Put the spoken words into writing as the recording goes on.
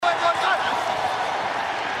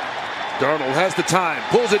Darnold has the time,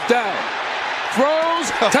 pulls it down,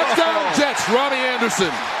 throws, touchdown Jets, Robbie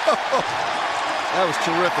Anderson. That was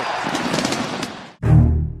terrific.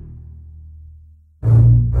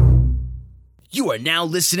 You are now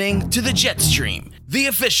listening to the Jet Stream, the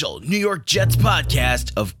official New York Jets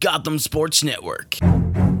podcast of Gotham Sports Network.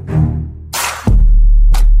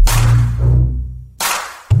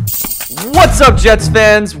 What's up, Jets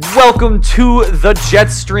fans? Welcome to the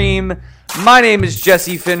Jet Stream. My name is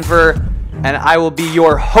Jesse Finfer, and I will be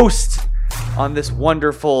your host on this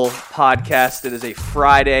wonderful podcast. It is a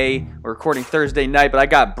Friday. We're recording Thursday night, but I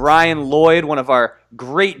got Brian Lloyd, one of our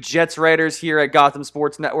great Jets writers here at Gotham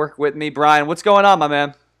Sports Network with me. Brian, what's going on, my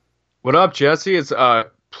man? What up, Jesse? It's a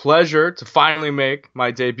pleasure to finally make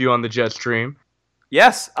my debut on the Jet Stream.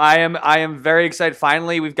 Yes, I am very excited.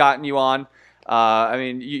 Finally, we've gotten you on.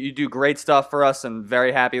 You do great stuff for us, and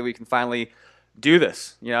very happy we can finally do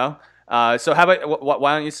this, you know? So how about,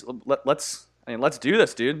 why don't you, let's do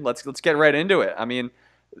this, dude. Let's get right into it. I mean,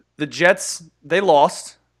 the Jets, they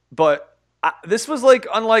lost, but this was like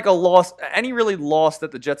unlike a loss, any really loss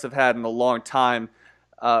that the Jets have had in a long time,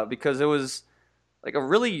 because it was like a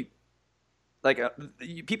really,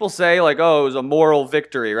 people say like, oh, it was a moral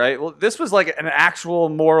victory, right? Well, this was like an actual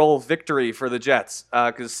moral victory for the Jets,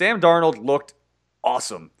 because Sam Darnold looked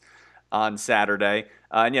awesome on Saturday.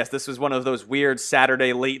 And yes, this was one of those weird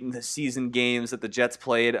Saturday late in the season games that the Jets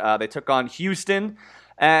played. They took on Houston,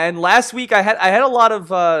 and last week I had a lot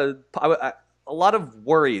of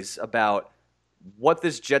worries about what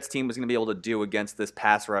this Jets team was going to be able to do against this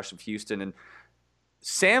pass rush of Houston. And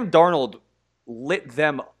Sam Darnold lit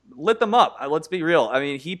them up. Let's be real. I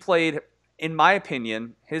mean, he played, in my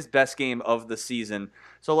opinion, his best game of the season.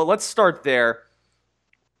 So let's start there.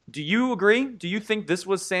 Do you agree? Do you think this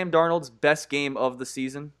was Sam Darnold's best game of the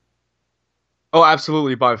season? Oh,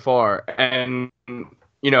 absolutely, by far. And,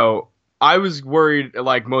 you know, I was worried,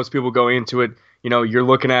 like most people going into it, you know, you're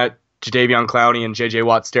looking at Jadeveon Clowney and J.J.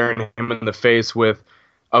 Watt staring him in the face with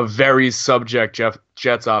a very subject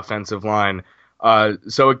Jets offensive line.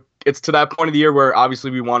 So it's to that point of the year where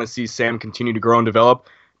obviously we want to see Sam continue to grow and develop,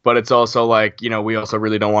 but it's also like, you know, we also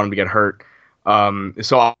really don't want him to get hurt.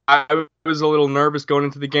 So I was a little nervous going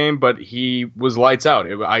into the game, but he was lights out.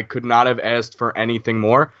 I could not have asked for anything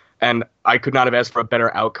more, and I could not have asked for a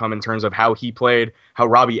better outcome in terms of how he played, how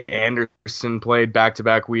Robbie Anderson played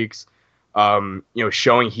back-to-back weeks,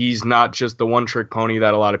 showing he's not just the one-trick pony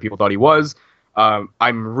that a lot of people thought he was.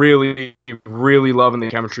 I'm really, really loving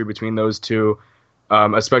the chemistry between those two,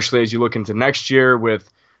 especially as you look into next year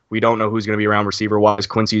we don't know who's going to be around receiver-wise.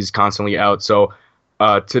 Quincy's constantly out, so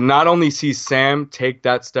to not only see Sam take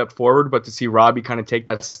that step forward, but to see Robbie kind of take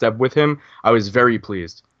that step with him, I was very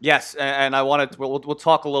pleased. Yes, and we'll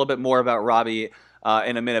talk a little bit more about Robbie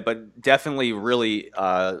in a minute, but definitely really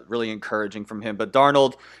encouraging from him. But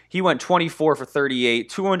Darnold, he went 24 for 38,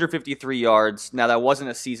 253 yards. Now, that wasn't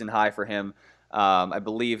a season high for him. I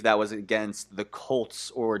believe that was against the Colts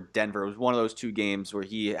or Denver. It was one of those two games where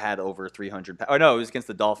he had over 300. Oh, no, it was against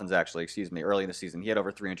the Dolphins, actually. Excuse me, early in the season. He had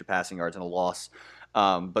over 300 passing yards in a loss.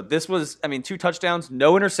 But this was, 2 touchdowns,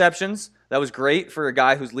 no interceptions. That was great for a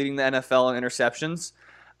guy who's leading the NFL in interceptions.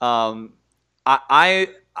 I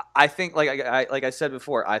think, like I said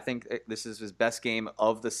before, I think this is his best game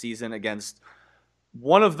of the season against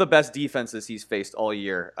one of the best defenses he's faced all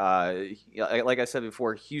year. Like I said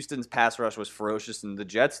before, Houston's pass rush was ferocious, and the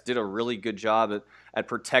Jets did a really good job at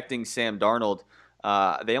protecting Sam Darnold.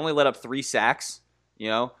 They only let up 3 sacks,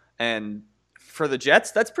 and for the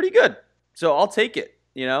Jets, that's pretty good. So I'll take it,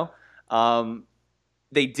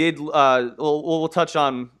 They did, we'll touch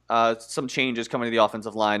on some changes coming to the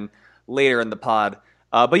offensive line later in the pod.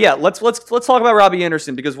 But yeah, let's talk about Robbie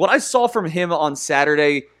Anderson, because what I saw from him on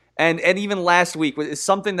Saturday and even last week is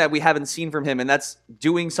something that we haven't seen from him, and that's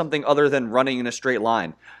doing something other than running in a straight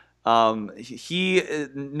line. He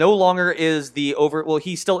no longer is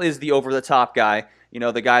he still is the over-the-top guy,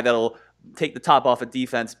 the guy that'll take the top off a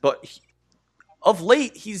defense, but of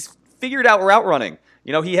late, he's figured out route running.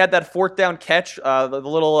 He had that 4th down catch, the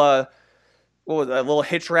little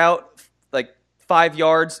hitch route, like 5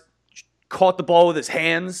 yards, caught the ball with his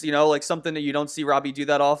hands, like something that you don't see Robbie do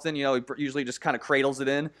that often. He usually just kind of cradles it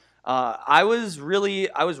in. I was really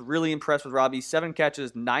impressed with Robbie. 7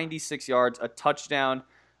 catches, 96 yards, a touchdown,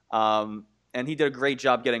 and he did a great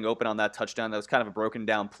job getting open on that touchdown. That was kind of a broken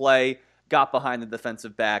down play, got behind the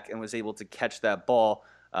defensive back, and was able to catch that ball.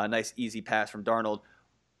 A nice, easy pass from Darnold.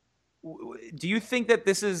 Do you think that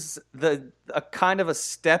this is a kind of a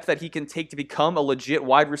step that he can take to become a legit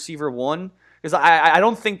wide receiver 1? Because I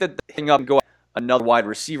don't think that hang up and go another wide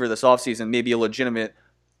receiver this offseason, maybe a legitimate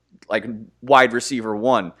wide receiver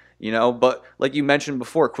 1. But like you mentioned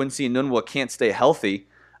before, Quincy Enunwa can't stay healthy.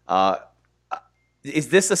 Is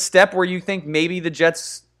this a step where you think maybe the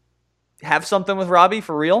Jets have something with Robbie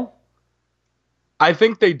for real? I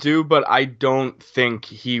think they do, but I don't think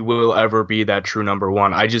he will ever be that true number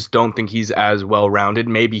one. I just don't think he's as well-rounded.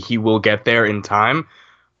 Maybe he will get there in time,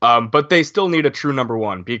 but they still need a true number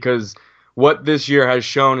one, because what this year has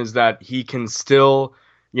shown is that he can still,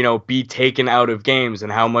 be taken out of games.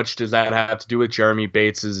 And how much does that have to do with Jeremy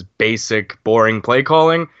Bates's basic, boring play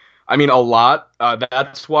calling? I mean, a lot.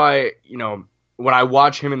 That's why, when I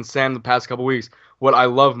watch him and Sam the past couple weeks, what I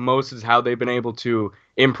love most is how they've been able to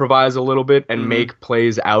improvise a little bit and make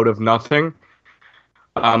plays out of nothing.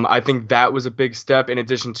 I think that was a big step, in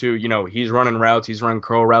addition to, he's running routes, he's running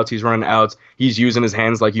curl routes, he's running outs, he's using his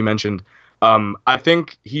hands like you mentioned. I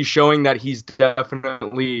think he's showing that he's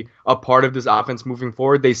definitely a part of this offense moving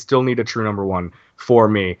forward. They still need a true number one for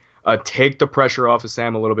me. Take the pressure off of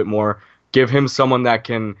Sam a little bit more. Give him someone that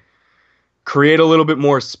can create a little bit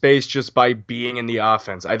more space just by being in the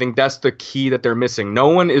offense. I think that's the key that they're missing. No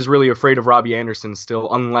one is really afraid of Robbie Anderson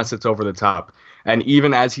still, unless it's over the top. And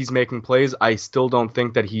even as he's making plays, I still don't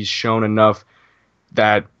think that he's shown enough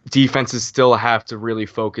that defenses still have to really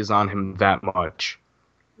focus on him that much.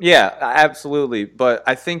 Yeah, absolutely. But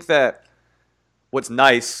I think that what's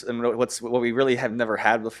nice and what we really have never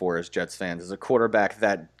had before as Jets fans is a quarterback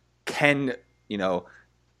that can,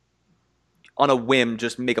 on a whim,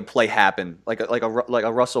 just make a play happen, like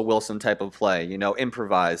a Russell Wilson type of play,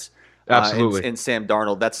 improvise. Absolutely. In Sam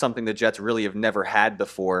Darnold, that's something the Jets really have never had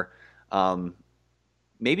before,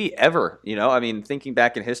 maybe ever. Thinking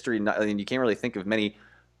back in history, you can't really think of many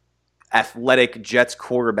athletic Jets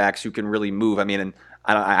quarterbacks who can really move. And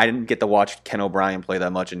I didn't get to watch Ken O'Brien play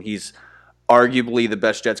that much, and he's arguably the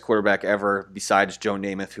best Jets quarterback ever, besides Joe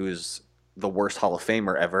Namath, who is the worst Hall of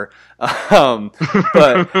Famer ever.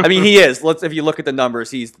 But he is. If you look at the numbers,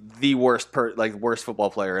 he's the worst worst football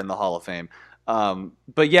player in the Hall of Fame.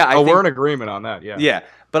 But yeah, we're in agreement on that. Yeah. Yeah,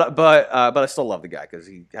 but I still love the guy because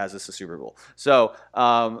he has us a Super Bowl. So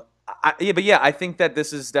I think that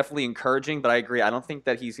this is definitely encouraging. But I agree. I don't think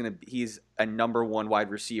that he's a number one wide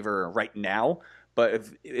receiver right now. But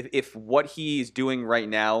if what he's doing right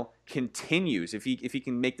now continues, if he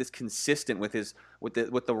can make this consistent with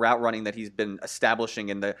the route running that he's been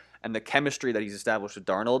establishing and the chemistry that he's established with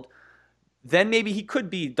Darnold, then maybe he could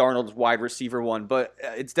be Darnold's wide receiver one. But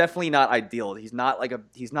it's definitely not ideal. He's not a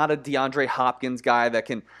DeAndre Hopkins guy that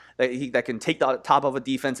can take the top of a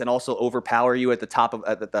defense and also overpower you at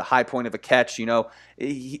the high point of a catch.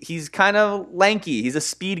 He's kind of lanky. He's a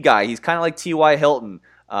speed guy. He's kind of like T.Y. Hilton.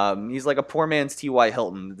 He's like a poor man's T.Y.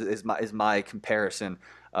 Hilton is my comparison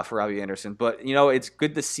for Robbie Anderson. But it's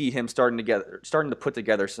good to see him starting to put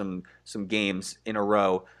together some games in a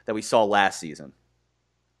row that we saw last season.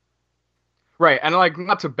 Right, and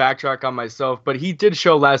not to backtrack on myself, but he did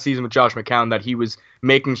show last season with Josh McCown that he was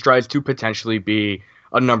making strides to potentially be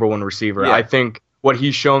a number one receiver. Yeah. I think what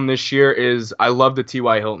he's shown this year is, I love the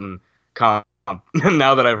T.Y. Hilton comp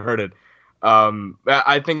now that I've heard it.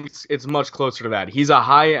 I think it's much closer to that. He's a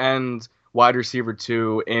high-end wide receiver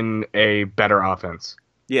too in a better offense.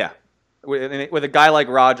 Yeah, with a guy like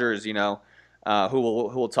Rodgers, who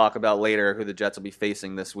we'll talk about later, who the Jets will be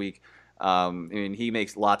facing this week. He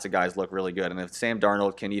makes lots of guys look really good. And if Sam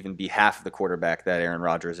Darnold can even be half the quarterback that Aaron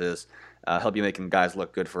Rodgers is, he'll be making guys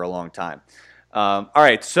look good for a long time. All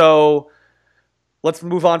right, so let's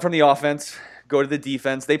move on from the offense, go to the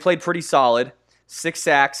defense. They played pretty solid. 6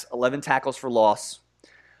 sacks, 11 tackles for loss.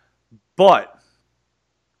 But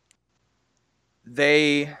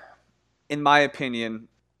they, in my opinion,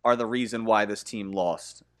 are the reason why this team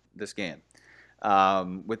lost this game.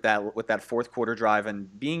 With that fourth quarter drive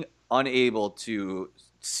and being unable to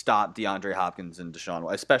stop DeAndre Hopkins and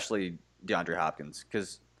Deshaun, especially DeAndre Hopkins,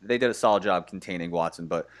 because they did a solid job containing Watson.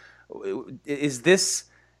 But is this,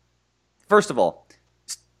 first of all,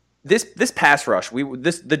 this pass rush?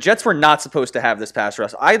 The Jets were not supposed to have this pass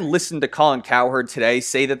rush. I listened to Colin Cowherd today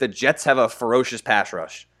say that the Jets have a ferocious pass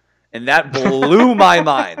rush, and that blew my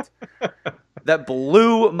mind. That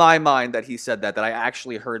blew my mind that he said that I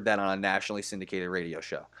actually heard that on a nationally syndicated radio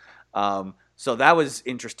show. So that was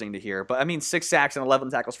interesting to hear. But 6 sacks and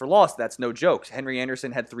 11 tackles for loss, that's no joke. Henry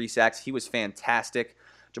Anderson had 3 sacks. He was fantastic.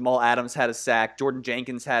 Jamal Adams had a sack. Jordan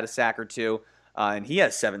Jenkins had a sack or two. And he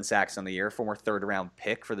has 7 sacks on the year, former third-round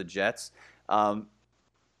pick for the Jets.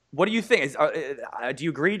 What do you think? Do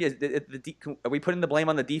you agree? Are we putting the blame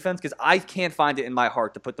on the defense? Because I can't find it in my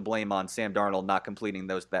heart to put the blame on Sam Darnold not completing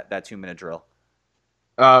that 2-minute drill.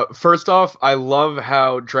 First off, I love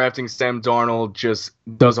how drafting Sam Darnold just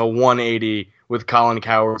does a 180 with Colin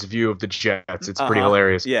Cowherd's view of the Jets. It's pretty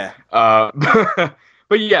hilarious. Yeah.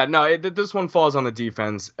 But yeah, no, this one falls on the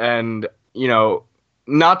defense. And,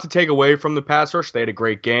 not to take away from the pass rush, they had a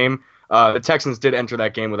great game. The Texans did enter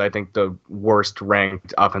that game with, I think, the worst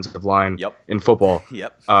ranked offensive line in football.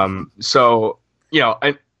 Yep. So,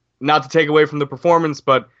 not to take away from the performance,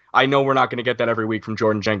 but I know we're not going to get that every week from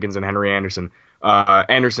Jordan Jenkins and Henry Anderson.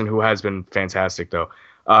 Anderson, who has been fantastic, though.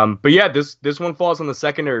 But yeah, this one falls on the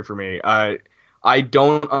secondary for me. I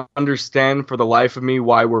don't understand for the life of me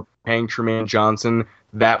why we're paying Trumaine Johnson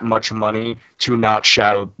that much money to not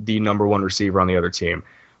shadow the number one receiver on the other team.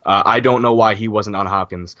 I don't know why he wasn't on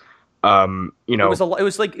Hopkins.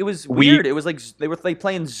 It was weird. It was like they were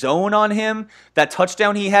playing zone on him. That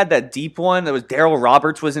touchdown he had, that deep one, that was Darryl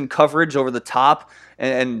Roberts was in coverage over the top,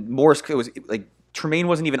 and Morris, it was like Trumaine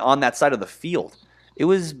wasn't even on that side of the field. It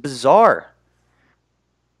was bizarre.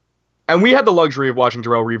 And we had the luxury of watching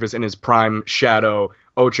Darrelle Revis in his prime shadow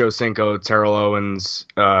Ocho Cinco, Terrell Owens.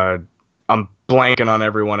 I'm blanking on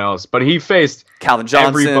everyone else, but he faced Calvin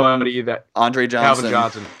Johnson, everybody that Andre Johnson,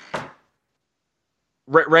 Calvin Johnson,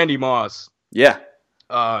 Randy Moss. Yeah.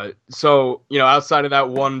 So outside of that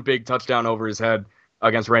one big touchdown over his head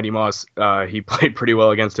against Randy Moss, he played pretty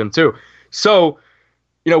well against him too. So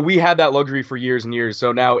we had that luxury for years and years.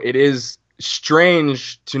 So now it is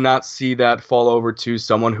strange to not see that fall over to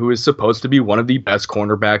someone who is supposed to be one of the best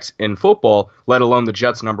cornerbacks in football, let alone the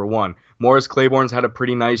Jets' number one. Morris Claiborne's had a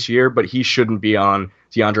pretty nice year, but he shouldn't be on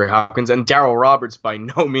DeAndre Hopkins. And Darryl Roberts by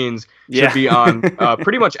no means should be on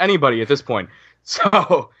pretty much anybody at this point.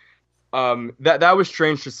 So that was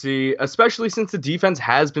strange to see, especially since the defense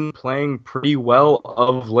has been playing pretty well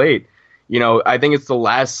of late. I think it's the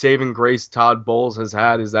last saving grace Todd Bowles has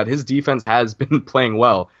had is that his defense has been playing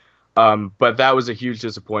well. But that was a huge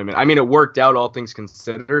disappointment. I mean, it worked out, all things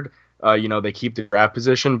considered. They keep the draft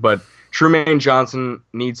position, but Trumaine Johnson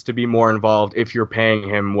needs to be more involved if you're paying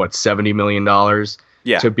him, $70 million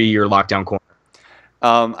to be your lockdown corner.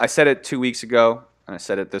 I said it 2 weeks ago, and I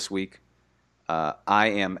said it this week. I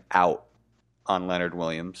am out on Leonard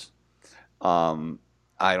Williams.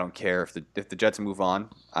 I don't care if the Jets move on.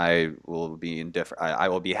 I will be indifferent. I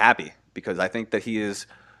will be happy because I think that he is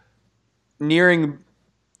nearing.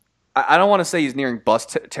 I don't want to say he's nearing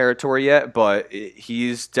bust territory yet, but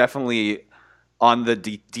he's definitely on the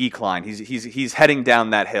decline. He's heading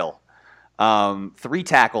down that hill. 3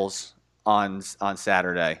 tackles on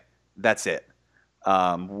Saturday. That's it.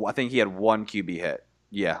 I think he had 1 QB hit.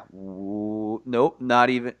 Yeah. Nope, not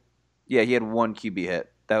even. Yeah, he had 1 QB hit.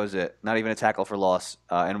 That was it. Not even a tackle for loss.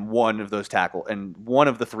 And one of the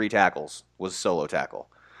 3 tackles was solo tackle.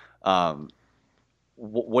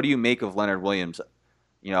 What do you make of Leonard Williams?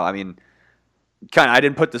 I mean, I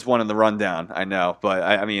didn't put this one in the rundown, I know, but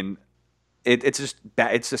I mean, it's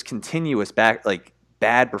just continuous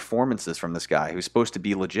bad performances from this guy who's supposed to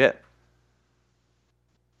be legit.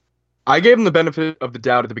 I gave him the benefit of the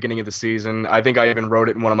doubt at the beginning of the season. I think I even wrote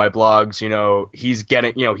it in one of my blogs.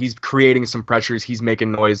 He's creating some pressures. He's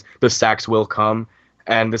making noise. The sacks will come,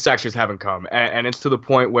 and the sacks just haven't come. And it's to the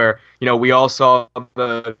point where, we all saw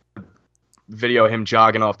the video of him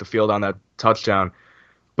jogging off the field on that touchdown.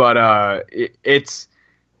 But it's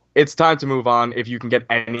time to move on if you can get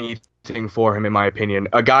anything for him, in my opinion.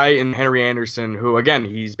 A guy in Henry Anderson who, again,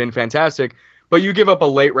 he's been fantastic, but you give up a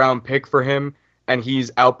late-round pick for him, and he's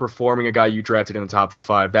outperforming a guy you drafted in the top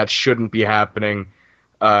 5. That shouldn't be happening.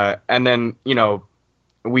 And then,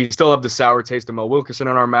 we still have the sour taste of Mo Wilkerson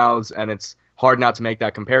in our mouths, and it's hard not to make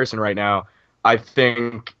that comparison right now. I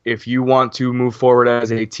think if you want to move forward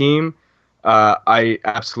as a team, I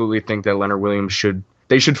absolutely think that Leonard Williams should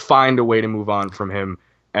find a way to move on from him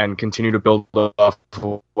and continue to build off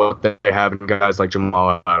of what they have in guys like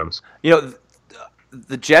Jamal Adams.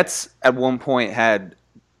 The Jets at one point had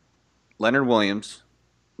Leonard Williams,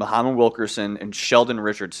 Muhammad Wilkerson, and Sheldon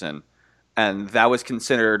Richardson, and that was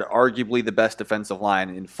considered arguably the best defensive line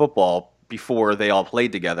in football before they all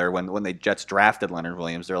played together. When the Jets drafted Leonard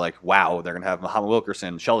Williams, they're like, wow, they're going to have Muhammad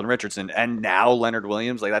Wilkerson, Sheldon Richardson, and now Leonard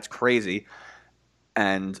Williams. That's crazy.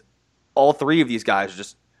 And all 3 of these guys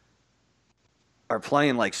just are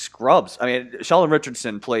playing like scrubs. I mean, Sheldon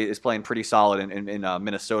Richardson is playing pretty solid in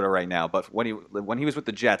Minnesota right now, but when he was with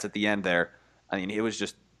the Jets at the end there, I mean, it was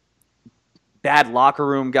just bad locker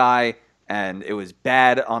room guy, and it was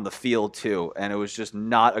bad on the field too, and it was just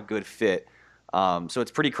not a good fit. So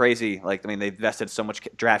it's pretty crazy. They've invested so much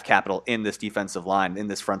draft capital in this defensive line, in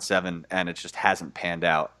this front 7, and it just hasn't panned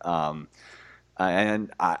out.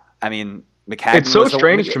 And I mean, McCagnon. It's so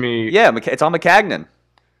strange to me. Yeah, it's on McCagnon.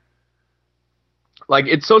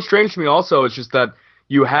 It's so strange to me also. It's just that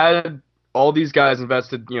you had all these guys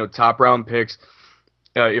invested, top round picks,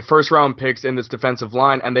 first round picks in this defensive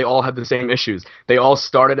line, and they all had the same issues. They all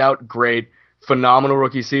started out great, phenomenal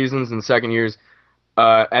rookie seasons and second years,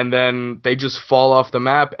 and then they just fall off the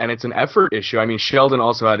map, and it's an effort issue. I mean, Sheldon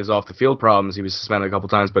also had his off the field problems. He was suspended a couple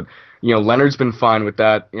times, but Leonard's been fine with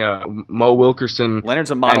that. Mo Wilkerson,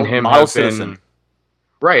 Leonard's a and him model have citizen. been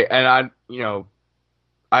right, and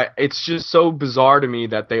it's just so bizarre to me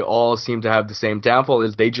that they all seem to have the same downfall.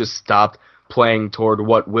 Is they just stopped playing toward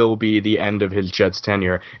what will be the end of his Jets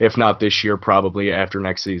tenure, if not this year, probably after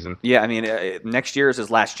next season. Yeah, I mean, next year is his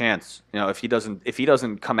last chance. If he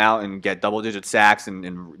doesn't come out and get double-digit sacks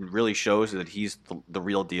and really shows that he's the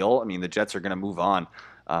real deal, I mean, the Jets are going to move on.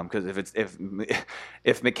 Because if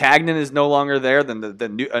McCagnon is no longer there, then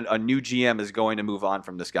a new GM is going to move on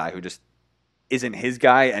from this guy who just isn't his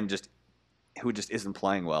guy and who just isn't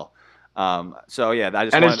playing well. So yeah,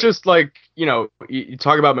 it's just like you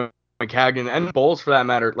talk about McCagnon and Bowles for that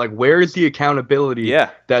matter. Like, where is the accountability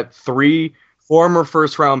that 3 former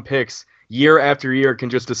first round picks year after year can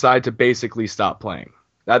just decide to basically stop playing?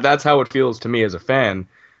 That's how it feels to me as a fan.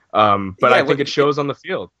 But I think it shows on the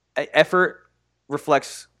field. Effort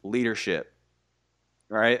reflects leadership,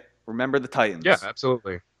 right? Remember the Titans. Yeah,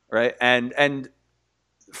 absolutely. Right, and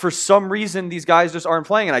for some reason these guys just aren't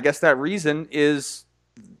playing, and I guess that reason is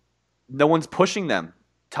no one's pushing them.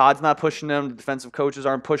 Todd's not pushing them. The defensive coaches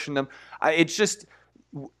aren't pushing them. It's just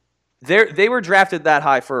they were drafted that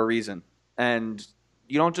high for a reason, and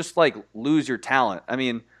you don't just lose your talent. I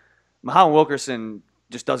mean, Muhammad Wilkerson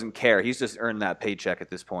just doesn't care. He's just earned that paycheck at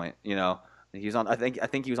this point. He's on. I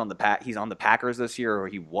think he was on the He's on the Packers this year, or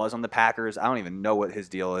he was on the Packers. I don't even know what his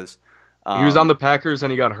deal is. He was on the Packers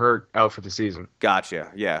and he got hurt out for the season.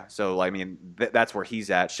 Gotcha. Yeah. So I mean, that's where he's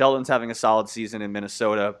at. Sheldon's having a solid season in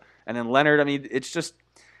Minnesota, and then Leonard. I mean, it's just.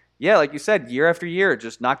 Yeah, like you said, year after year,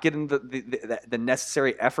 just not getting the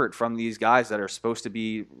necessary effort from these guys that are supposed to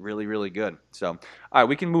be really, really good. So, all right,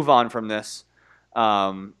 we can move on from this.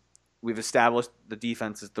 We've established the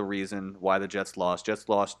defense is the reason why the Jets lost. Jets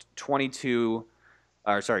lost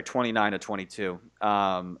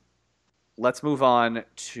 29-22. Let's move on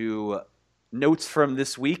to notes from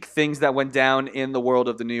this week, things that went down in the world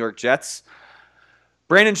of the New York Jets.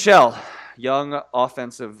 Brandon Shell, young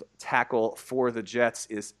offensive tackle for the Jets,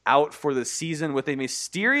 is out for the season with a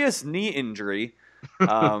mysterious knee injury.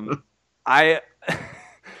 When I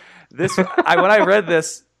read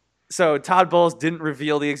this, so Todd Bowles didn't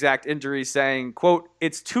reveal the exact injury, saying, quote,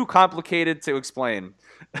 "It's too complicated to explain,"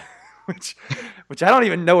 which I don't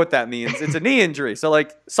even know what that means. It's a knee injury, so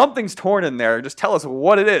something's torn in there. Just tell us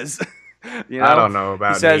what it is. I don't know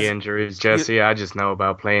about knee injuries, Jesse. I just know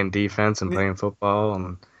about playing defense and playing football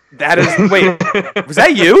and. That is, wait, was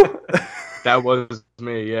that you? That was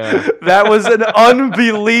me, yeah. That was an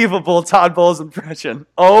unbelievable Todd Bowles impression.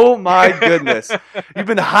 Oh my goodness. You've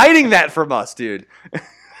been hiding that from us, dude.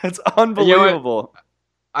 That's unbelievable.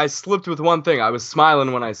 I slipped with one thing. I was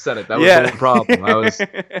smiling when I said it. That was the problem. That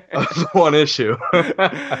was one issue.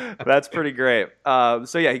 That's pretty great.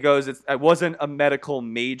 So yeah, he goes, it wasn't a medical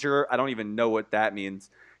major. I don't even know what that means.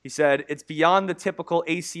 He said it's beyond the typical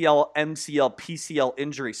ACL, MCL, PCL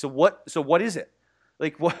injury. So what is it?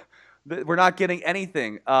 What? We're not getting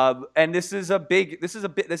anything. And this is a big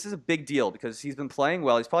deal because he's been playing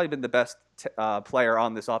well. He's probably been the best player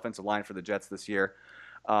on this offensive line for the Jets this year.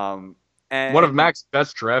 And one of Mac's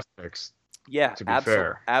best draft picks. Yeah, to be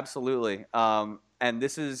fair, absolutely. And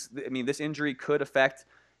this injury could affect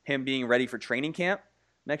him being ready for training camp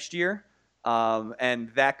next year. And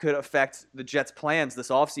that could affect the Jets' plans this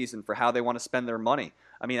offseason for how they want to spend their money.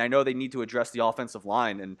 I mean, I know they need to address the offensive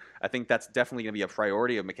line, and I think that's definitely going to be a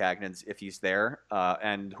priority of McCagnon's if he's there.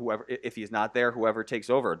 And if he's not there, whoever takes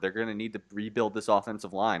over, they're going to need to rebuild this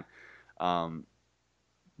offensive line.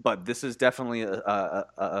 But this is definitely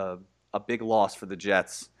a big loss for the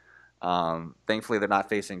Jets. Thankfully, they're not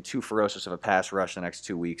facing too ferocious of a pass rush the next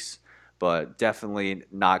 2 weeks, but definitely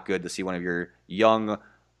not good to see one of your young,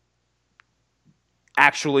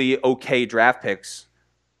 actually okay draft picks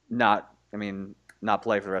not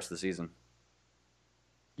play for the rest of the season.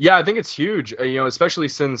 Yeah, I think it's huge, especially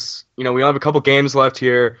since, we only have a couple games left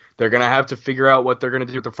here. They're going to have to figure out what they're going to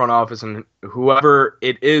do with the front office, and whoever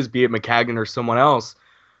it is, be it McCagnon or someone else,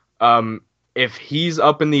 if he's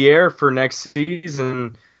up in the air for next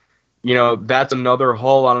season, that's another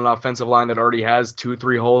hole on an offensive line that already has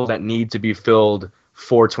 2-3 holes that need to be filled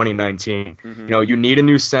for 2019. Mm-hmm. You need a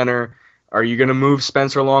new center. Are you going to move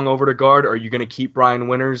Spencer Long over to guard? Are you going to keep Brian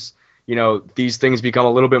Winters? These things become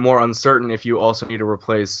a little bit more uncertain if you also need to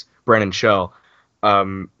replace Brandon Shell.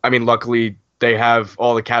 Luckily they have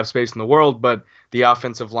all the cap space in the world, but the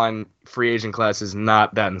offensive line free agent class is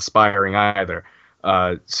not that inspiring either.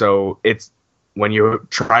 So it's when you're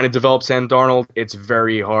trying to develop Sam Darnold, it's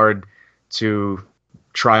very hard to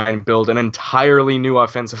try and build an entirely new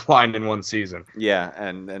offensive line in one season. Yeah,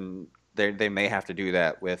 and they may have to do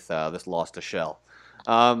that with this loss to Shell.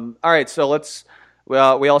 All right, so we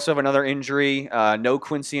also have another injury. No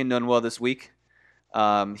Quincy Enunwa this week.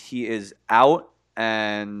 He is out,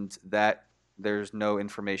 and that there's no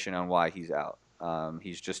information on why he's out.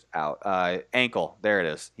 He's just out. Ankle, there it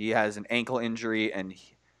is. He has an ankle injury, and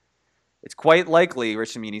it's quite likely,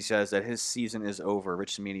 Rich Cimini says, that his season is over.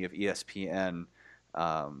 Rich Cimini of ESPN,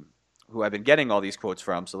 who I've been getting all these quotes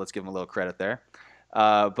from, so let's give him a little credit there.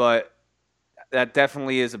 But that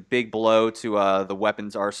definitely is a big blow to the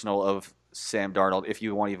weapons arsenal of Sam Darnold, if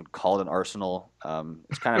you want to even call it an arsenal.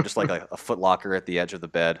 It's kind of just like a Foot Locker at the edge of the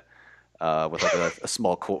bed with like a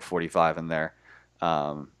small Colt 45 in there.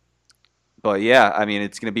 But yeah, I mean,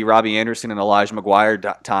 it's going to be Robbie Anderson and Elijah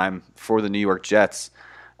McGuire time for the New York Jets.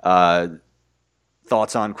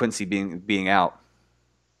 Thoughts on Quincy being out?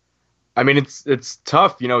 I mean, it's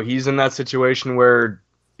tough. He's in that situation where,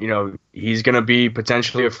 he's going to be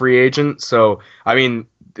potentially a free agent. So, I mean,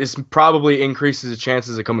 this probably increases his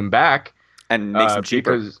chances of coming back. And makes him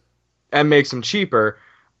cheaper.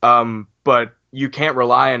 But you can't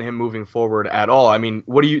rely on him moving forward at all. I mean,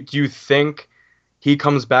 do you think he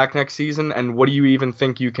comes back next season? And what do you even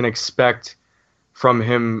think you can expect from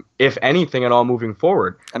him, if anything at all, moving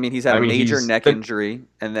forward? I mean, he's had a major neck injury,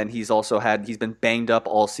 and then he's been banged up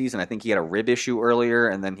all season. I think he had a rib issue earlier,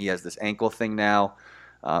 and then he has this ankle thing now.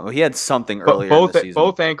 He had something earlier in the season.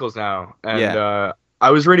 Both ankles now. And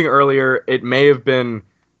I was reading earlier, it may have been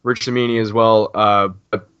Rich Cimini as well.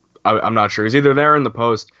 I'm not sure. It's either there or in the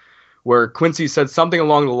Post, where Quincy said something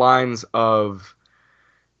along the lines of,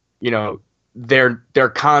 their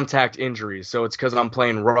contact injuries. So it's because I'm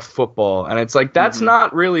playing rough football. And it's like, that's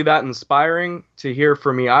not really that inspiring to hear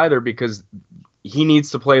from me either, because he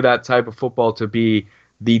needs to play that type of football to be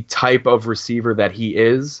the type of receiver that he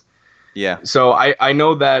is. Yeah. So I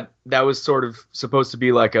know that was sort of supposed to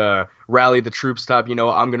be like a rally the troops type, I'm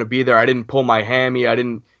going to be there. I didn't pull my hammy. I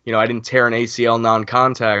didn't tear an ACL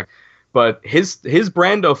non-contact. But his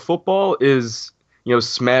brand of football is,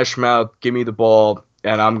 smash mouth, give me the ball,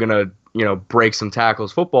 and I'm going to, break some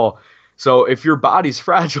tackles football. So if your body's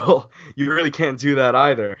fragile, you really can't do that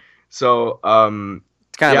either. So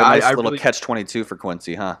it's kind of a nice little catch-22 for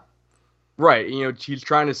Quincy, huh? Right. He's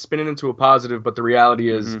trying to spin it into a positive, but the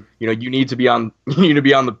reality is, you need to be on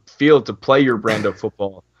the field to play your brand of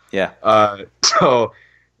football. Yeah. So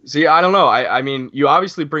see, I don't know. I mean, you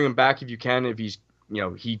obviously bring him back if you can. If he's,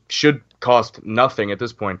 he should cost nothing at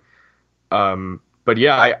this point. But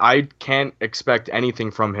yeah, I can't expect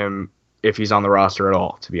anything from him if he's on the roster at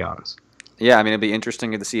all, to be honest. Yeah, I mean, it'd be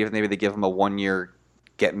interesting to see if maybe they give him a 1-year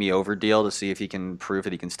get me over deal to see if he can prove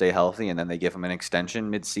that he can stay healthy, and then they give him an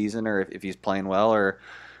extension mid-season, or if he's playing well,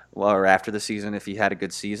 or after the season if he had a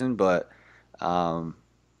good season. But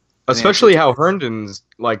especially how Herndon's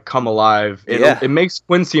like come alive, it makes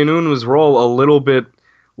Quincy Enunwa's role a little bit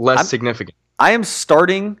less significant. I am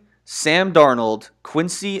starting Sam Darnold,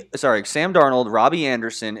 Robbie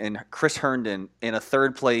Anderson, and Chris Herndon in a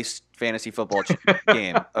third place fantasy football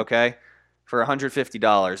game. Okay. For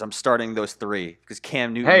 $150, I'm starting those three because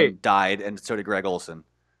Cam Newton died, and so did Greg Olsen.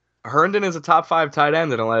 Herndon is a top 5 tight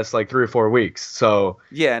end in the last 3 or 4 weeks, so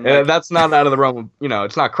yeah, and that's not out of the realm.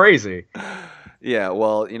 It's not crazy. Yeah,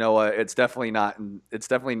 well, you know what? It's definitely not. It's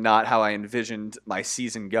definitely not how I envisioned my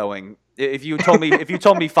season going. If you told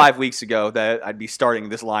me 5 weeks ago that I'd be starting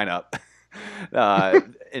this lineup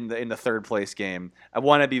in the third place game, I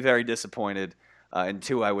want to be very disappointed, and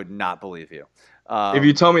 2, I would not believe you. If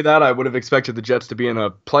you told me that, I would have expected the Jets to be in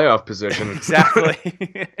a playoff position.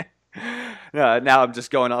 Exactly. Now I'm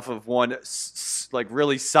just going off of one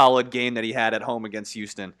really solid game that he had at home against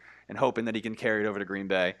Houston and hoping that he can carry it over to Green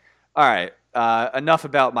Bay. All right, enough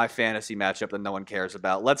about my fantasy matchup that no one cares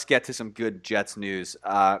about. Let's get to some good Jets news.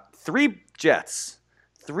 3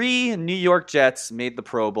 New York Jets made the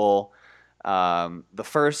Pro Bowl. The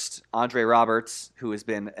first, Andre Roberts, who has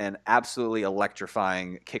been an absolutely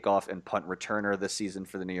electrifying kickoff and punt returner this season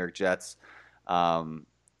for the New York Jets.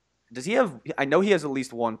 Does he have? I know he has at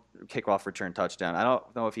least 1 kickoff return touchdown. I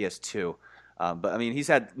don't know if he has 2, but I mean he's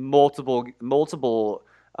had multiple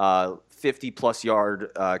 50-plus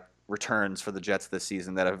yard returns for the Jets this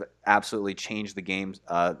season that have absolutely changed the games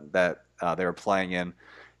that they were playing in.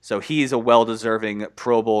 So he's a well-deserving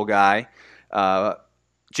Pro Bowl guy.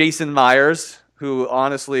 Jason Myers, who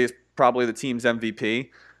honestly is probably the team's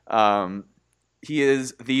MVP. He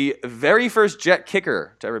is the very first Jet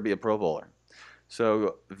kicker to ever be a Pro Bowler.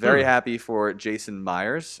 So very happy for Jason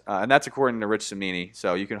Myers, and that's according to Rich Cimini.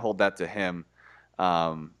 So you can hold that to him.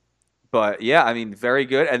 But yeah, I mean, very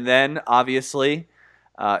good. And then obviously,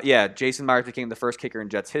 Jason Myers became the first kicker in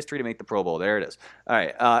Jets history to make the Pro Bowl. There it is. All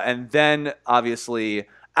right, and then obviously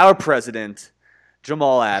our president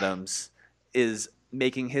Jamal Adams is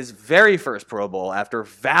making his very first Pro Bowl after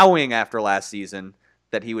vowing after last season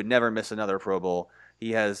that he would never miss another Pro Bowl.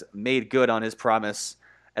 He has made good on his promise,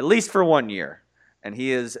 at least for 1 year. And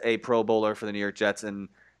he is a Pro Bowler for the New York Jets. And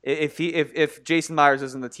if Jason Myers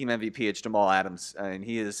isn't the team MVP, it's Jamal Adams. And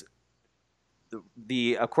he is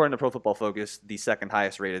according to Pro Football Focus, the second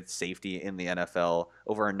highest rated safety in the NFL,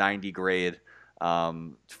 over a 90 grade,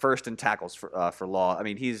 first in tackles for law. I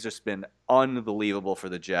mean, he's just been unbelievable for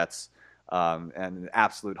the Jets, and an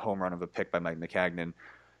absolute home run of a pick by Mike McCagnon.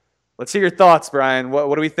 Let's hear your thoughts, Brian.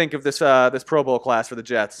 What do we think of this Pro Bowl class for the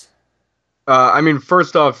Jets? I mean,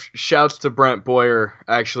 first off, shouts to Brent Boyer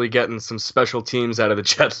actually getting some special teams out of the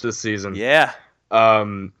Jets this season. Yeah.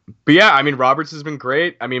 But yeah, I mean, Roberts has been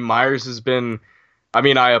great. I mean, Myers has been,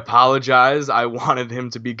 I apologize. I wanted him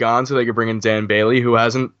to be gone so they could bring in Dan Bailey, who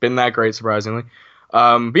hasn't been that great, surprisingly.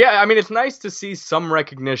 But yeah, I mean, it's nice to see some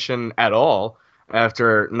recognition at all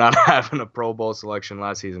after not having a Pro Bowl selection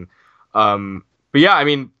last season. But yeah, I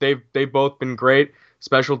mean, they've both been great.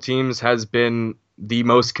 Special teams has been the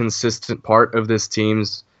most consistent part of this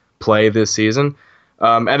team's play this season.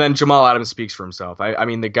 And then Jamal Adams speaks for himself. I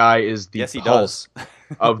mean, the guy is the pulse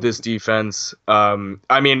of this defense. I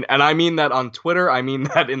mean that on Twitter. I mean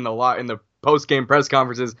that in the post-game press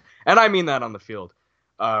conferences. And I mean that on the field.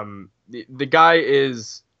 The guy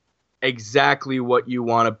is exactly what you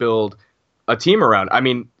want to build a team around. I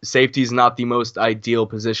mean, safety is not the most ideal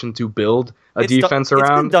position to build a defense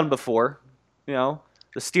around. It's been done before, you know.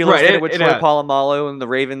 The Steelers did it with Troy Polamalu, and the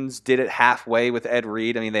Ravens did it halfway with Ed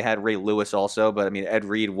Reed. I mean, they had Ray Lewis also, but I mean, Ed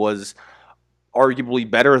Reed was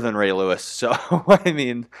arguably better than Ray Lewis. So, I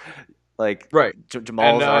mean, like,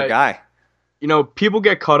 Jamal's our guy. You know, people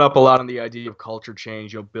get caught up a lot on the idea of culture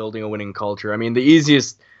change, building a winning culture. I mean, the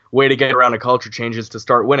easiest way to get around a culture change is to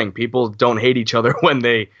start winning. People don't hate each other when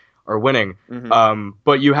they are winning. Mm-hmm.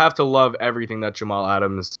 But you have to love everything that Jamal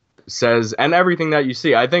Adams says and everything that you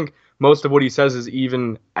see. I think most of what he says is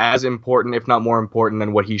even as important, if not more important,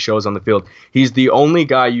 than what he shows on the field. He's the only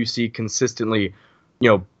guy you see consistently,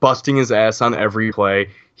 busting his ass on every play.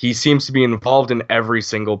 He seems to be involved in every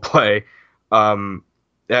single play. I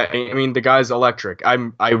mean, the guy's electric.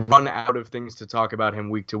 I run out of things to talk about him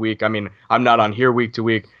week to week. I mean, I'm not on here week to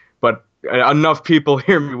week, but enough people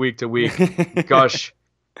hear me week to week gush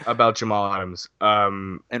about Jamal Adams.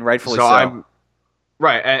 And rightfully so.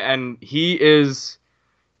 Right, and he is...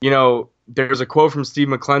 there's a quote from Steve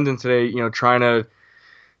McClendon today, trying to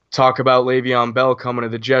talk about Le'Veon Bell coming to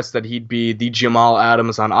the Jets, that he'd be the Jamal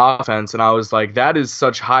Adams on offense. And I was like, that is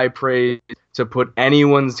such high praise to put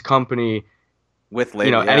anyone's company with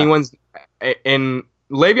Le'Veon. Anyone's in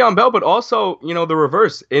Le'Veon Bell, but also, the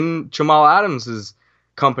reverse in Jamal Adams's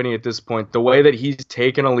company at this point. The way that he's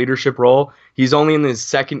taken a leadership role, he's only in his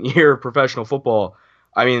second year of professional football.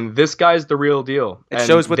 I mean, this guy's the real deal. It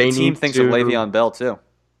shows what the team thinks of Le'Veon Bell, too.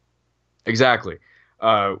 Exactly.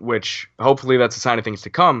 Which hopefully that's a sign of things to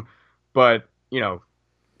come. But,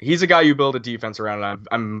 he's a guy you build a defense around, and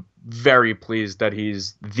I'm very pleased that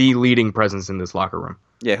he's the leading presence in this locker room.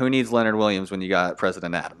 Yeah, who needs Leonard Williams when you got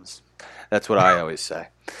President Adams? That's what I always say.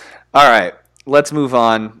 All right, let's move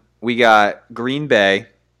on. We got Green Bay,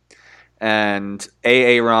 and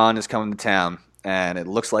Ron is coming to town, and it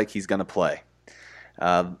looks like he's going to play.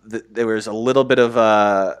 There was a little bit of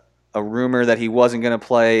a rumor that he wasn't going to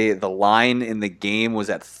play. The line in the game was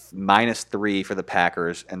at -3 for the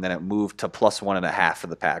Packers, and then it moved to +1.5 for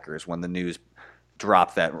the Packers when the news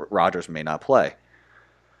dropped that Rodgers may not play.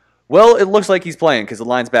 Well, it looks like he's playing because the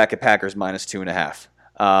line's back at Packers -2.5.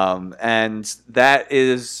 And that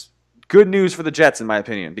is good news for the Jets, in my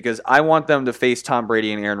opinion, because I want them to face Tom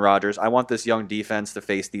Brady and Aaron Rodgers. I want this young defense to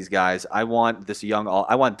face these guys. I want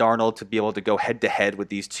Darnold to be able to go head-to-head with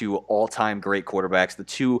these two all-time great quarterbacks. The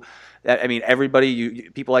two, I mean,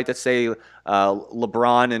 people like to say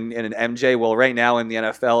LeBron and an MJ. Well, right now in the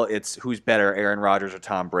NFL, it's who's better, Aaron Rodgers or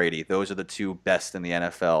Tom Brady. Those are the two best in the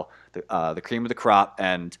NFL, the cream of the crop.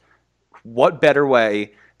 And what better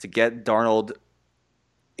way to get Darnold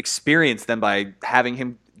experience than by having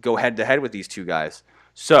him go head-to-head with these two guys?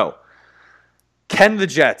 So, can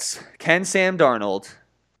Sam Darnold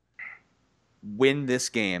win this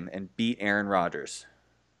game and beat Aaron Rodgers?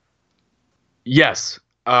 Yes.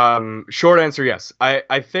 Short answer, yes.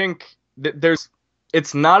 I think there's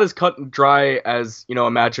it's not as cut and dry as, a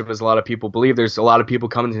matchup as a lot of people believe. There's a lot of people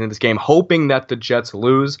coming into this game hoping that the Jets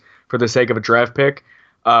lose for the sake of a draft pick.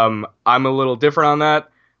 I'm a little different on that.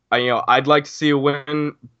 I'd like to see a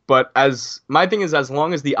win, but my thing is, as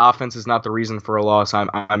long as the offense is not the reason for a loss,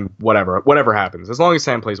 I'm whatever happens, as long as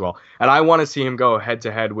Sam plays well. And I want to see him go head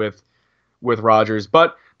to head with Rodgers.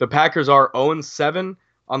 But the Packers are 0-7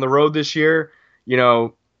 on the road this year.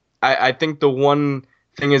 I think the one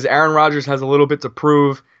thing is Aaron Rodgers has a little bit to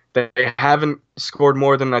prove. They haven't scored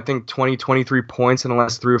more than, I think, 23 points in the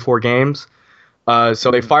last 3 or 4 games.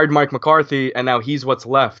 So they fired Mike McCarthy, and now he's what's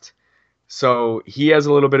left. So he has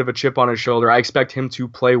a little bit of a chip on his shoulder. I expect him to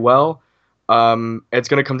play well. It's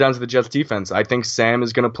going to come down to the Jets defense. I think Sam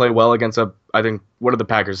is going to play well against what are the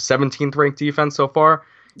Packers? 17th ranked defense so far.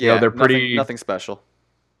 Yeah, they're pretty nothing special.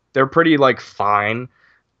 They're pretty fine.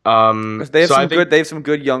 They have some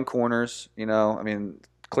good young corners.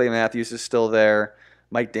 Clay Matthews is still there.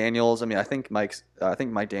 Mike Daniels. I think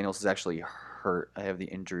Mike Daniels is actually hurt. I have the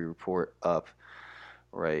injury report up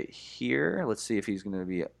right here. Let's see if he's going to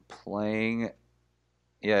be playing.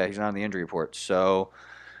 Yeah, he's not on the injury report. So,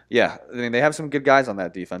 yeah, they have some good guys on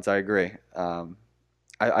that defense. I agree.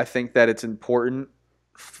 I think that it's important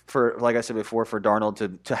for, like I said before, for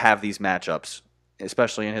Darnold to have these matchups,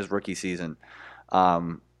 especially in his rookie season.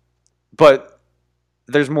 But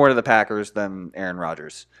there's more to the Packers than Aaron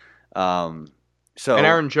Rodgers. And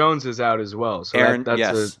Aaron Jones is out as well, so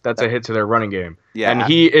that's a hit to their running game. Yeah, and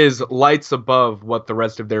he is lights above what the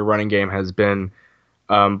rest of their running game has been.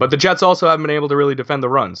 But the Jets also haven't been able to really defend the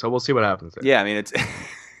run, so we'll see what happens there. Yeah,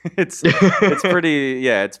 it's pretty.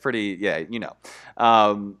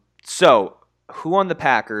 So who on the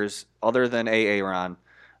Packers other than Aaron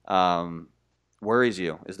worries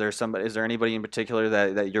you? Is there anybody in particular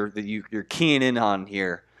that you're keying in on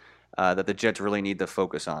here that the Jets really need to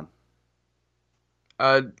focus on?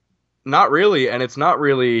 Not really, and it's not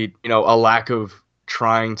really, a lack of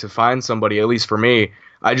trying to find somebody, at least for me.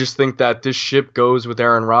 I just think that this ship goes with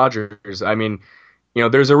Aaron Rodgers. I mean,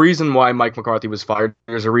 there's a reason why Mike McCarthy was fired.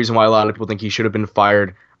 There's a reason why a lot of people think he should have been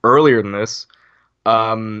fired earlier than this.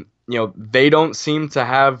 They don't seem to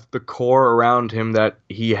have the core around him that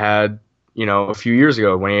he had, a few years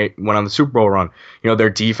ago when he went on the Super Bowl run. Their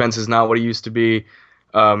defense is not what it used to be.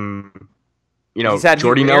 Jordy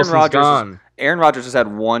Nelson's gone. Aaron Rodgers has had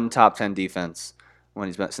one top 10 defense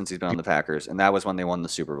since he's been on the Packers, and that was when they won the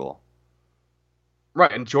Super Bowl.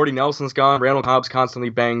 Right, and Jordy Nelson's gone. Randall Cobb's constantly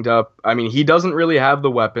banged up. I mean, he doesn't really have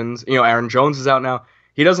the weapons. Aaron Jones is out now.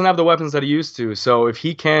 He doesn't have the weapons that he used to. So if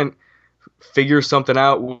he can't figure something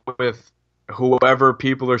out with whoever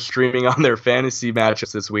people are streaming on their fantasy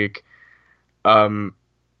matches this week, I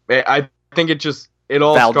think it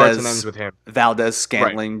all starts and ends with him. Valdez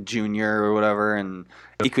Scantling Jr. or whatever, and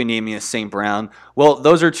Equinemius St. Brown. Well,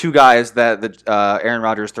 those are two guys that Aaron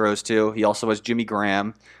Rodgers throws to. He also has Jimmy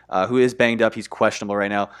Graham, who is banged up. He's questionable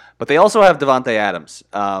right now. But they also have Devontae Adams,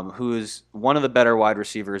 who is one of the better wide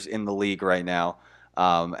receivers in the league right now,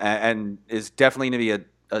 and is definitely going to be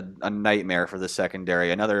a nightmare for the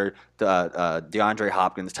secondary. Another DeAndre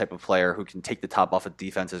Hopkins type of player who can take the top off of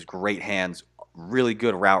defenses, great hands, really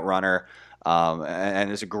good route runner,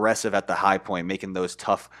 and is aggressive at the high point, making those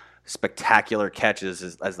tough, spectacular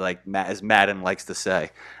catches, as Madden likes to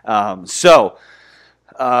say.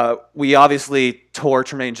 We obviously tore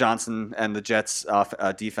Tremaine Johnson and the Jets'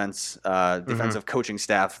 defensive coaching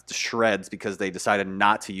staff to shreds because they decided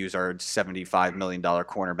not to use our $75 million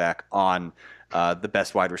cornerback on the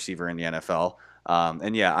best wide receiver in the NFL.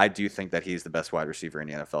 And yeah, I do think that he's the best wide receiver in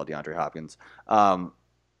the NFL, DeAndre Hopkins. Are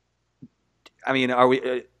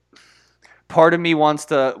we? Part of me wants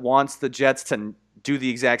the Jets to do the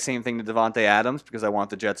exact same thing to Devontae Adams because I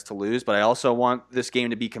want the Jets to lose, but I also want this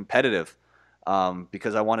game to be competitive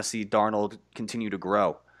because I want to see Darnold continue to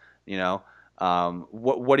grow.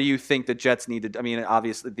 What do you think the Jets need to? I mean,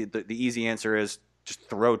 obviously the easy answer is just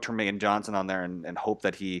throw Tremaine Johnson on there and hope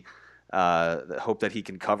that he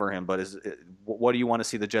can cover him. But what do you want to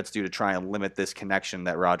see the Jets do to try and limit this connection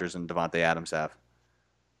that Rodgers and Devontae Adams have?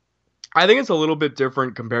 I think it's a little bit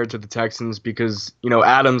different compared to the Texans because,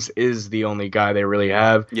 Adams is the only guy they really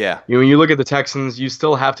have. Yeah. When you look at the Texans, you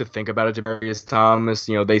still have to think about it. Demaryius Thomas,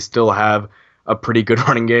 they still have a pretty good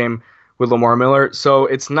running game with Lamar Miller. So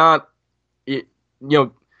it's not,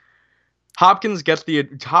 Hopkins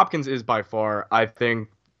is by far, I think,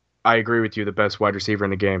 I agree with you, the best wide receiver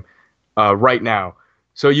in the game right now.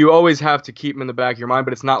 So you always have to keep him in the back of your mind,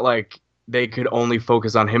 but it's not like they could only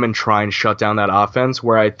focus on him and try and shut down that offense,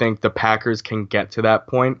 where I think the Packers can get to that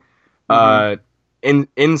point.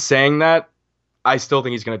 In saying that, I still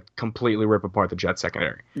think he's going to completely rip apart the Jets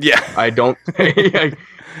secondary. Yeah. I don't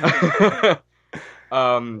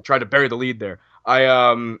try to bury the lead there.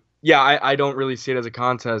 I don't really see it as a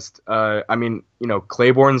contest. I mean,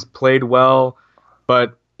 Claiborne's played well,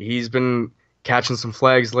 but he's been catching some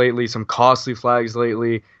flags lately, some costly flags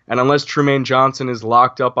lately. And unless Trumaine Johnson is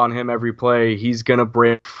locked up on him every play, he's going to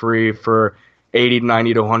break free for 80 to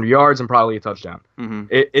 90 to 100 yards and probably a touchdown. Mm-hmm.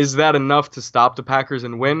 Is that enough to stop the Packers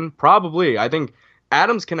and win? Probably. I think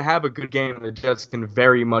Adams can have a good game, and the Jets can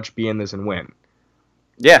very much be in this and win.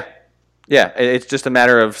 Yeah. Yeah, it's just a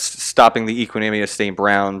matter of stopping the Equanimeous St.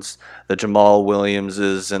 Browns, the Jamal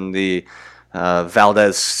Williamses, and the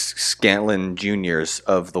Valdez Scantlin Juniors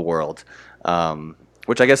of the world,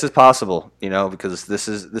 which I guess is possible, because this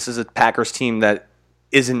is a Packers team that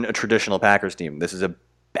isn't a traditional Packers team. This is a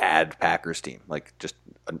bad Packers team.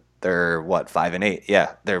 They're 5-8.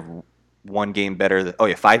 Yeah, they're one game better.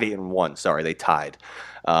 5-8-1. Sorry, they tied.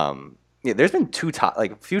 There's been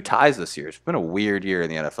a few ties this year. It's been a weird year in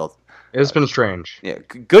the NFL. It's been strange. Yeah,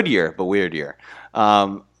 good year, but weird year.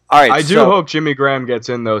 All right. I do hope Jimmy Graham gets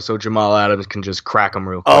in, though, so Jamal Adams can just crack him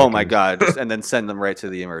real quick. Oh, my God. And then send them right to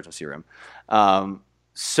the emergency room. Obviously,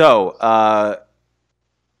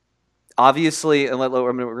 and we're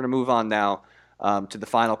going to move on now to the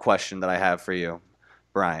final question that I have for you,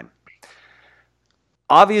 Brian.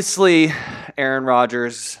 Obviously, Aaron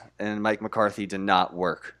Rodgers and Mike McCarthy did not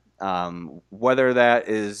work. Whether that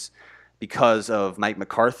is because of Mike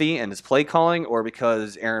McCarthy and his play calling, or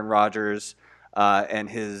because Aaron Rodgers and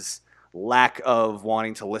his lack of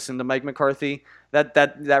wanting to listen to Mike McCarthy,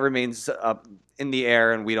 that remains up in the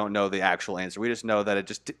air, and we don't know the actual answer. We just know that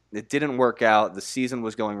it didn't work out. The season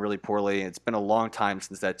was going really poorly. It's been a long time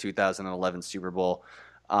since that 2011 Super Bowl.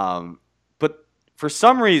 But for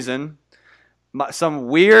some reason, some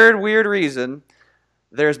weird reason,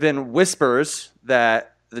 there's been whispers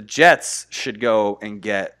that the Jets should go and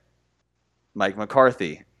get Mike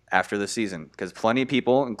McCarthy after the season, because plenty of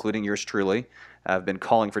people, including yours truly, have been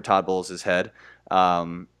calling for Todd Bowles' head.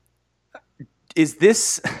 Is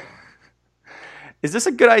this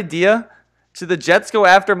a good idea? Should the Jets go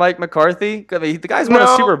after Mike McCarthy? I mean, the guy's won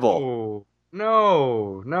a Super Bowl.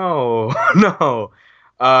 No.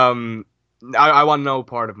 I want no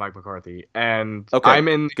part of Mike McCarthy, and I'm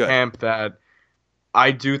in the camp that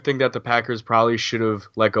I do think that the Packers probably should have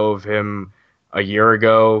let go of him a year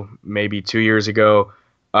ago, maybe 2 years ago.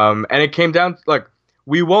 And it came down to,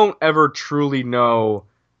 we won't ever truly know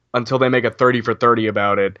until they make a 30 for 30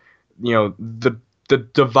 about it, the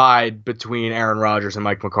divide between Aaron Rodgers and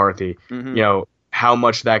Mike McCarthy, how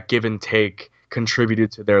much that give and take contributed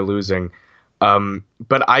to their losing.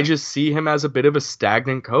 But I just see him as a bit of a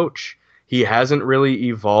stagnant coach. He hasn't really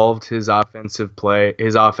evolved his offensive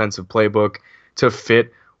playbook to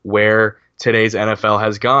fit where today's NFL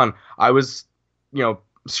has gone. I was,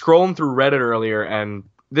 scrolling through Reddit earlier, and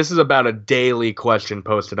this is about a daily question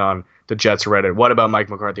posted on the Jets Reddit. What about Mike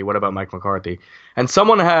McCarthy? What about Mike McCarthy? And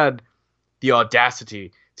someone had the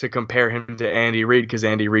audacity to compare him to Andy Reid, because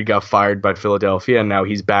Andy Reid got fired by Philadelphia, and now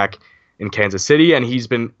he's back in Kansas City, and he's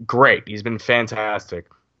been great. He's been fantastic.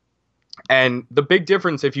 And the big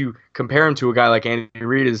difference, if you compare him to a guy like Andy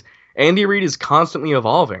Reid is constantly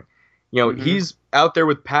evolving. He's out there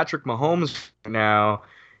with Patrick Mahomes now.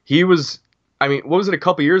 What was it, a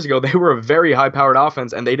couple years ago? They were a very high-powered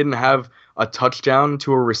offense, and they didn't have a touchdown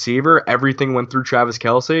to a receiver. Everything went through Travis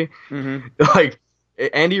Kelce. Mm-hmm.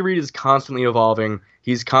 Andy Reid is constantly evolving.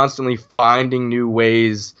 He's constantly finding new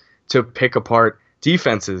ways to pick apart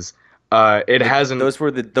defenses. Those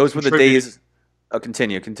were the days. Oh,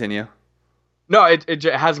 continue. No, it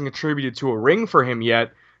hasn't contributed to a ring for him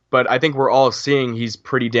yet, but I think we're all seeing he's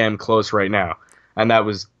pretty damn close right now. And that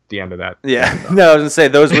was the end of that. Yeah. No, I was going to say,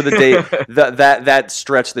 those were the days, that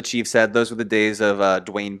stretch the Chiefs had, those were the days of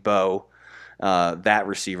Dwayne Bowe, that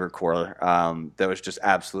receiver core, that was just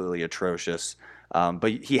absolutely atrocious.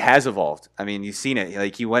 But he has evolved. I mean, you've seen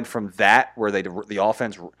it. He went from that, where the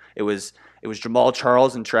offense, it was Jamal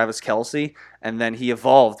Charles and Travis Kelce, and then he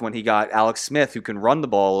evolved when he got Alex Smith, who can run the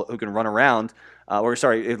ball, who can run around.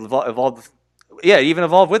 It evolved. Yeah, it even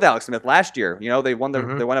evolved with Alex Smith last year. They won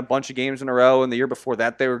they won a bunch of games in a row, and the year before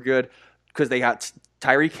that they were good because they got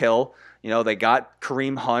Tyreek Hill. They got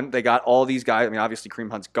Kareem Hunt. They got all these guys. I mean, obviously Kareem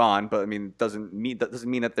Hunt's gone, but I mean, doesn't mean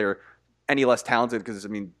that they're any less talented, because I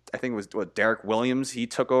mean, I think it was Derek Williams. He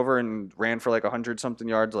took over and ran for 100-something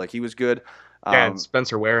yards. He was good. And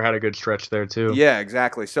Spencer Ware had a good stretch there too. Yeah,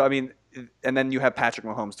 exactly. So I mean, and then you have Patrick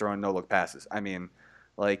Mahomes throwing no-look passes. I mean,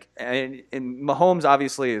 and Mahomes,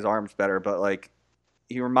 obviously his arm's better, but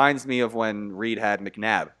he reminds me of when Reid had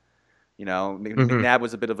McNabb. McNabb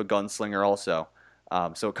was a bit of a gunslinger also.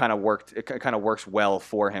 So it kind of worked. It kind of works well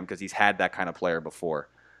for him because he's had that kind of player before.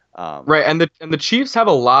 Right, and the Chiefs have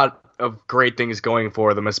a lot of great things going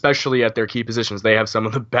for them, especially at their key positions. They have some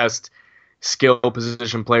of the best skill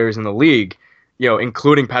position players in the league,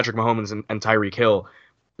 including Patrick Mahomes and Tyreek Hill.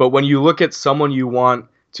 But when you look at someone you want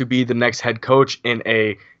to be the next head coach in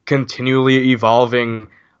a continually evolving,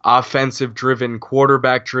 offensive-driven,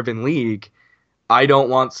 quarterback-driven league, I don't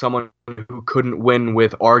want someone who couldn't win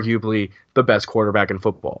with arguably the best quarterback in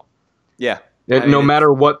football. Yeah. No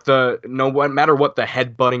matter what the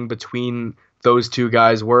headbutting between those two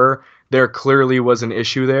guys were, there clearly was an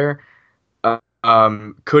issue there.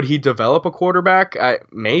 Could he develop a quarterback?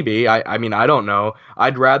 Maybe. I mean, I don't know.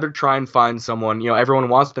 I'd rather try and find someone. Everyone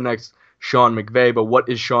wants the next Sean McVay, but what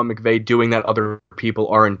is Sean McVay doing that other people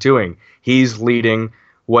aren't doing? He's leading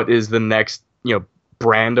what is the next,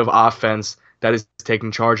 brand of offense that is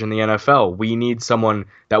taking charge in the NFL. We need someone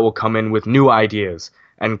that will come in with new ideas.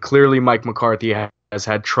 And clearly Mike McCarthy has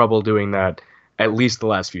had trouble doing that at least the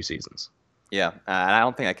last few seasons. Yeah, and I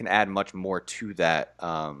don't think I can add much more to that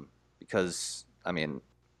because,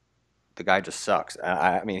 the guy just sucks.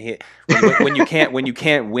 When you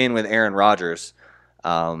can't win with Aaron Rodgers,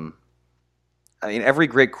 every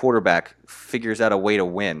great quarterback figures out a way to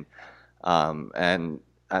win.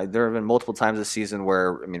 There have been multiple times this season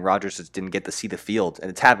where, Rodgers just didn't get to see the field.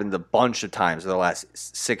 And it's happened a bunch of times in the last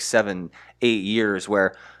 6, 7, 8 years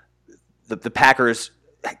where the Packers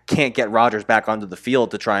can't get Rodgers back onto the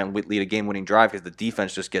field to try and lead a game-winning drive because the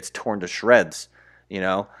defense just gets torn to shreds,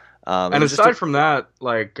 And aside from that,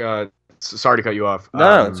 sorry to cut you off.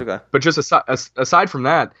 No, it's okay. But just aside from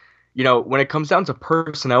that, when it comes down to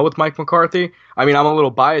personnel with Mike McCarthy, I'm a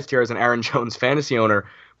little biased here as an Aaron Jones fantasy owner,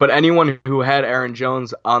 but anyone who had Aaron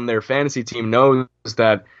Jones on their fantasy team knows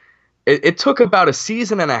that it took about a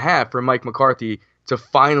season and a half for Mike McCarthy to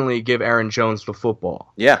finally give Aaron Jones the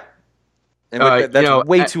football. Yeah. And that's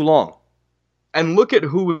way too long. And look at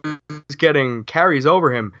who is getting carries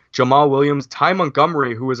over him. Jamal Williams, Ty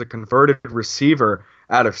Montgomery, who is a converted receiver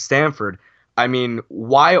out of Stanford.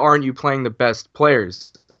 Why aren't you playing the best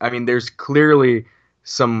players? There's clearly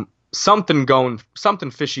something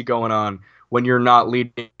fishy going on when you're not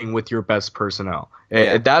leading with your best personnel.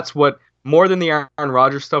 Yeah. That's what, more than the Aaron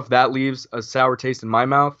Rodgers stuff, that leaves a sour taste in my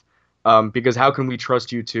mouth. Because how can we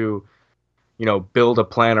trust you to, build a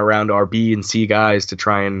plan around our B and C guys to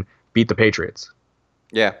try and beat the Patriots?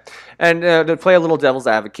 Yeah, and to play a little devil's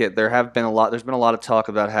advocate, there's been a lot of talk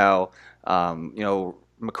about how,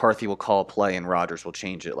 McCarthy will call a play and Rodgers will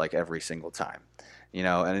change it like every single time.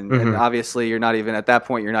 And obviously you're not even at that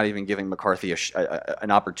point. You're not even giving McCarthy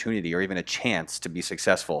an opportunity or even a chance to be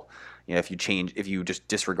successful. If you just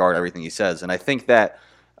disregard everything he says. And I think that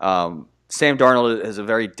Sam Darnold has a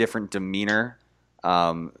very different demeanor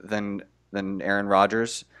than Aaron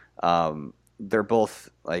Rodgers. They're both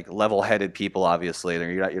level-headed people. Obviously,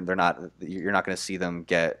 you're not going to see them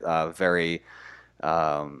get very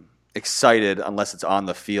excited unless it's on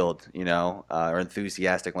the field, or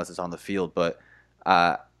enthusiastic unless it's on the field. But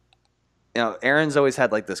Aaron's always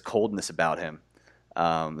had this coldness about him,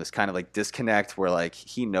 this kind of disconnect where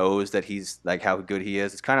he knows that he's how good he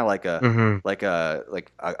is. It's kind of like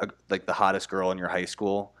the hottest girl in your high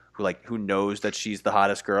school who knows that she's the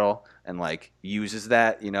hottest girl and uses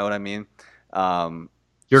that. You know what I mean?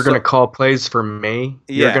 You're gonna call plays for me.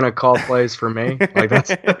 Yeah. You're gonna call plays for me.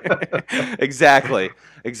 That's exactly.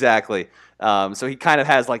 So he kind of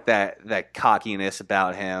has that cockiness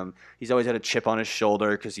about him. He's always had a chip on his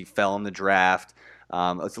shoulder because he fell in the draft.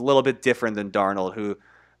 It's a little bit different than Darnold, who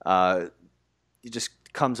he just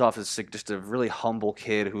comes off as just a really humble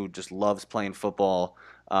kid who just loves playing football.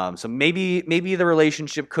 So maybe the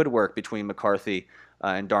relationship could work between McCarthy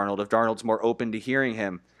and Darnold if Darnold's more open to hearing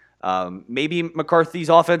him. Maybe McCarthy's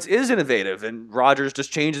offense is innovative and Rodgers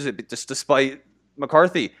just changes it just despite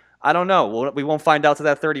McCarthy. I don't know. We won't find out to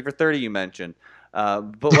that 30 for 30 you mentioned.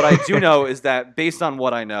 But what I do know is that based on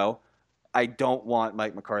what I know, I don't want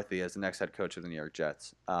Mike McCarthy as the next head coach of the New York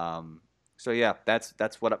Jets. So yeah, that's it.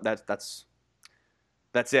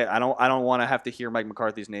 I don't want to have to hear Mike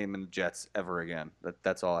McCarthy's name in the Jets ever again.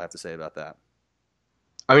 That's all I have to say about that.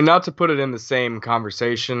 Not to put it in the same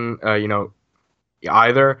conversation,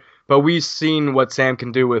 either, but we've seen what Sam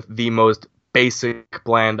can do with the most basic,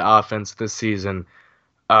 bland offense this season.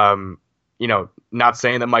 Not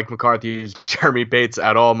saying that Mike McCarthy is Jeremy Bates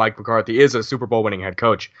at all. Mike McCarthy is a Super Bowl winning head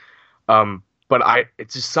coach. But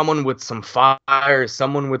it's just someone with some fire,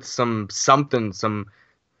 someone with some,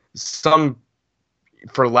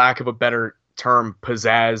 for lack of a better term,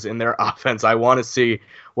 pizzazz in their offense. I want to see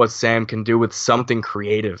what Sam can do with something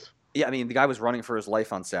creative. Yeah, I mean, the guy was running for his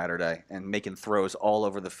life on Saturday and making throws all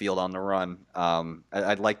over the field on the run.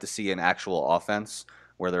 I'd like to see an actual offense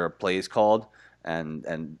where there are plays called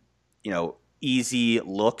and easy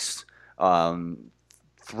looks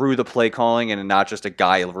through the play calling, and not just a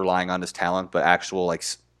guy relying on his talent, but actual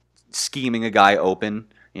scheming a guy open.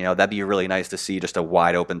 That'd be really nice to see, just a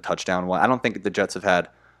wide open touchdown. I don't think the Jets have had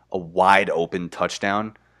a wide open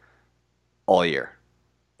touchdown all year.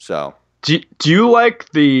 So. Do you like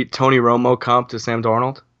the Tony Romo comp to Sam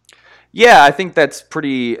Darnold? Yeah, I think that's a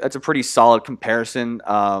pretty solid comparison.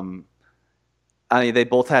 I mean, they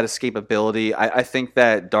both had escapability. I think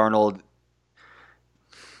that Darnold.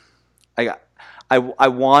 I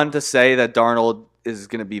wanted to say that Darnold is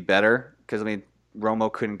going to be better because, I mean,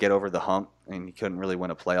 Romo couldn't get over the hump. I mean, he couldn't really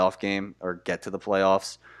win a playoff game or get to the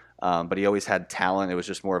playoffs. But he always had talent. It was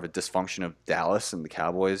just more of a dysfunction of Dallas and the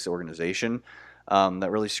Cowboys organization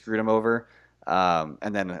that really screwed him over.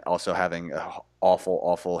 And then also having an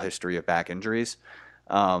awful history of back injuries.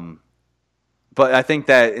 But I think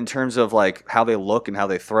that in terms of how they look and how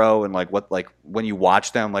they throw and when you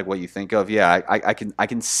watch them, what you think of, yeah, I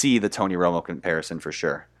can see the Tony Romo comparison for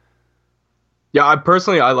sure. Yeah,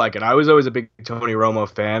 I like it. I was always a big Tony Romo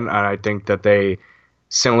fan, and I think that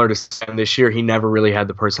similar to Sam this year, he never really had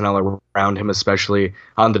the personnel around him, especially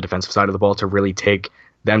on the defensive side of the ball, to really take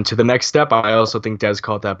them to the next step. I also think Dez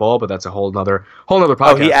caught that ball, but that's a whole nother podcast.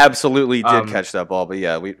 Oh, he absolutely did catch that ball, but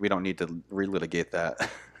yeah, we don't need to relitigate that.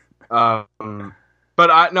 But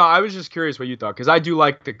I was just curious what you thought, because I do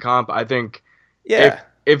like the comp. I think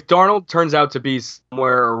if Darnold turns out to be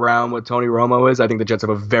somewhere around what Tony Romo is, I think the Jets have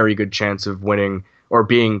a very good chance of winning or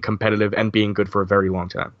being competitive and being good for a very long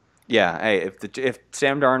time. Yeah, hey, if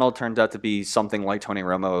Sam Darnold turns out to be something like Tony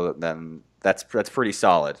Romo, then that's pretty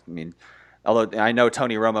solid. I mean, although I know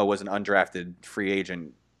Tony Romo was an undrafted free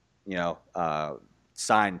agent,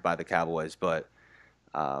 signed by the Cowboys, but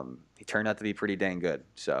he turned out to be pretty dang good.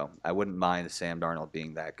 So I wouldn't mind Sam Darnold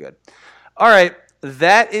being that good. All right,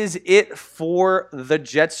 that is it for the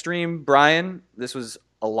Jetstream. Brian, this was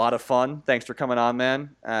a lot of fun. Thanks for coming on,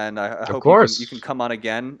 man. And I hope you can come on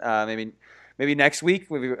again. Maybe next week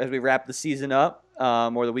as we wrap the season up,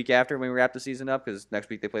 or the week after when we wrap the season up, because next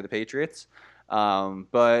week they play the Patriots.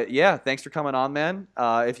 But yeah, thanks for coming on, man.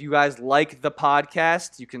 If you guys like the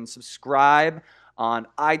podcast, you can subscribe on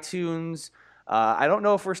iTunes. I don't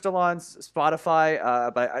know if we're still on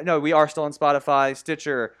Spotify, but I know we are still on Spotify,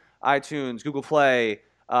 Stitcher, iTunes, Google Play.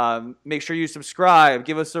 Make sure you subscribe.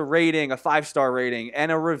 Give us a rating, a 5-star rating,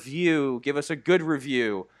 and a review. Give us a good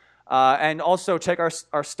review. And also check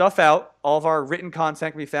our stuff out. All of our written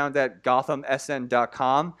content can be found at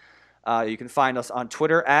gothamsn.com. You can find us on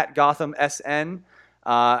Twitter at gothamsn.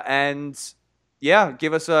 And yeah,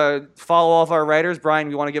 give us a follow all of our writers. Brian,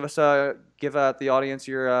 you want to give out the audience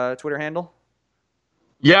your Twitter handle?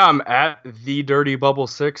 Yeah, I'm at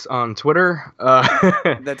TheDirtyBubble6 on Twitter.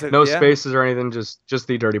 No spaces or anything, just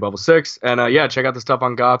TheDirtyBubble6. And yeah, check out the stuff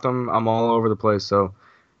on Gotham. I'm all over the place, so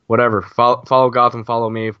whatever. Follow Gotham, follow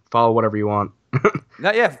me, follow whatever you want.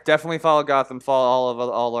 Yeah, definitely follow Gotham.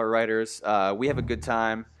 Follow all our writers. We have a good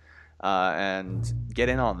time, and get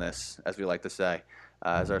in on this, as we like to say,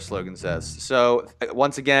 as our slogan says. So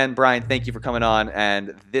once again, Brian, thank you for coming on,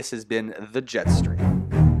 and this has been the Jetstream.